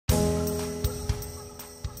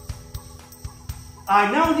I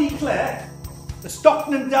now declare the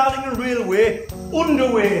Stockton and Darlington Railway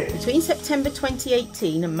underway. Between September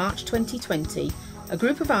 2018 and March 2020, a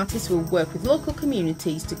group of artists will work with local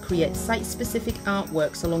communities to create site-specific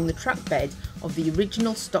artworks along the track bed of the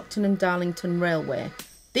original Stockton and Darlington Railway.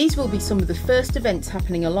 These will be some of the first events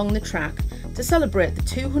happening along the track to celebrate the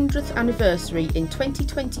 200th anniversary in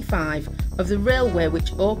 2025 of the railway,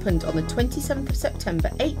 which opened on the 27th of September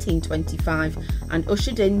 1825 and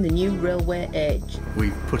ushered in the new railway age.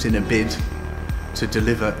 We've put in a bid to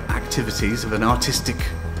deliver activities of an artistic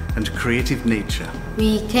and creative nature.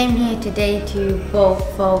 We came here today to vote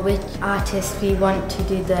for which artists we want to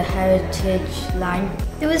do the heritage line.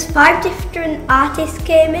 There was 5 different artists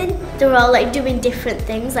came in. They were all like doing different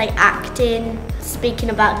things like acting, speaking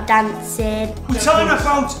about dancing. We're talking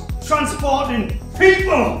about transporting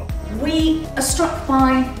people. We are struck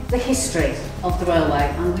by the history of the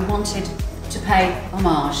railway and we wanted to pay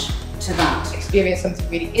homage to that. Experience something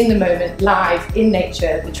really in the moment, live, in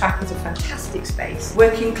nature. The track is a fantastic space.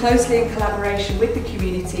 Working closely in collaboration with the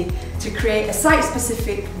community to create a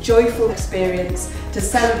site-specific, joyful experience to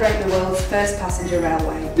celebrate the world's first passenger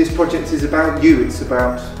railway. This project is about you, it's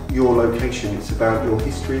about your location, it's about your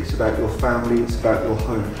history, it's about your family, it's about your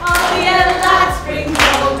home. Oh yeah, lads bring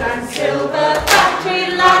gold and silver,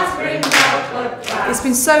 factory lads bring outward track. It's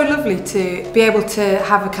been so lovely to be able to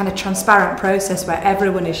have a kind of transparent process where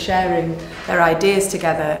everyone is sharing their ideas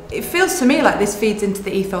together. It feels to me like this feeds into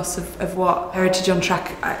the ethos of what Heritage on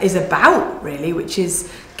Track is about, really, which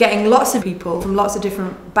is getting lots of people from lots of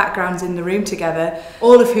different backgrounds in the room together,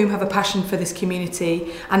 all of whom have a passion for this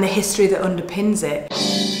community and the history that underpins it.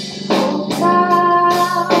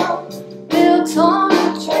 Built on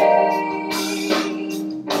a tree,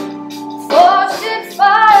 forged in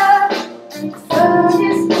fire and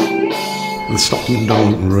furnace. The Stockton and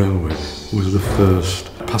Darlington Railway was the first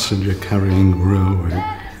passenger carrying railway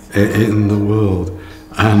in the world,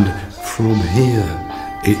 and from here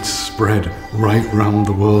it's spread right round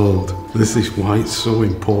the world. This is why it's so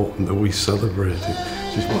important that we celebrate it.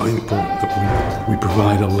 This is why it's important that we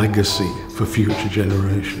provide a legacy for future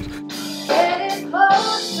generations.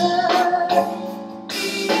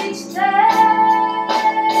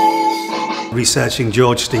 Researching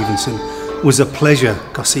George Stephenson was a pleasure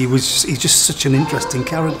because he's just such an interesting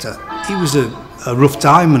character. He was a rough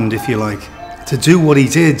diamond, if you like. To do what he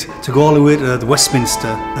did, to go all the way to the Westminster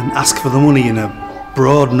and ask for the money in a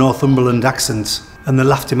broad Northumberland accent, and they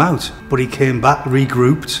laughed him out. But he came back,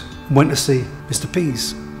 regrouped, went to see Mr.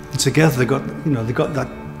 Pease, and together they got that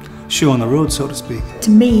show on the road, so to speak. To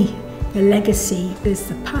me, the legacy is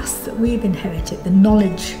the past that we've inherited, the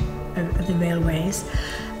knowledge of the railways,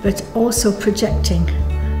 but also projecting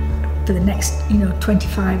for the next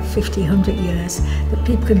 25, 50, 100 years, that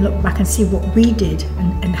people can look back and see what we did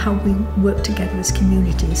and how we work together as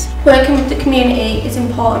communities. Working with the community is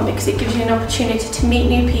important because it gives you an opportunity to meet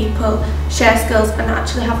new people, share skills and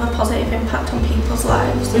actually have a positive impact on people's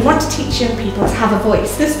lives. We want to teach young people to have a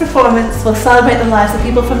voice. This performance will celebrate the lives of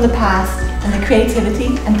people from the past and the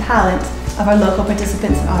creativity and talent of our local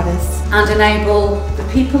participants and artists. And enable the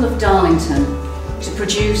people of Darlington to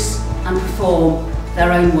produce and perform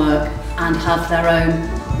their own work and have their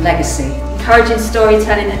own legacy. Encouraging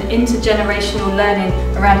storytelling and intergenerational learning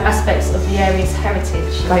around aspects of the area's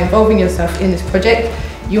heritage. By involving yourself in this project,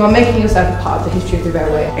 you are making yourself a part of the history of the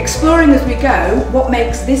railway. Exploring as we go what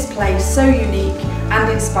makes this place so unique and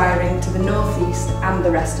inspiring to the North East and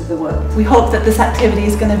the rest of the world. We hope that this activity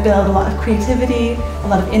is going to build a lot of creativity, a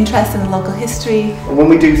lot of interest in the local history. And when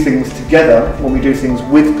we do things together, when we do things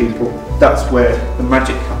with people, that's where the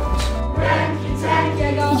magic happens.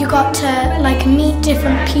 You got to meet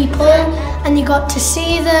different people and you got to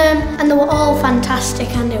see them and they were all fantastic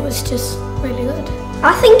and it was just really good.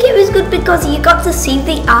 I think it was good because you got to see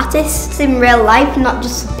the artists in real life, not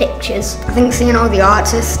just the pictures. I think seeing all the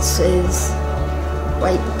artists is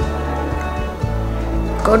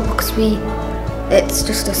good because it's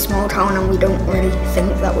just a small town and we don't really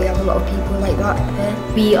think that we have a lot of people like that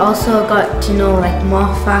here. We also got to know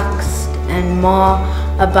more facts and more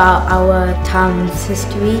about our town's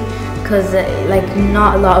history because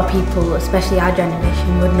not a lot of people, especially our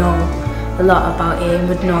generation, would know a lot about it and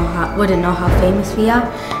wouldn't know how famous we are,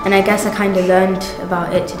 and I guess I kind of learned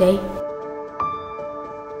about it today.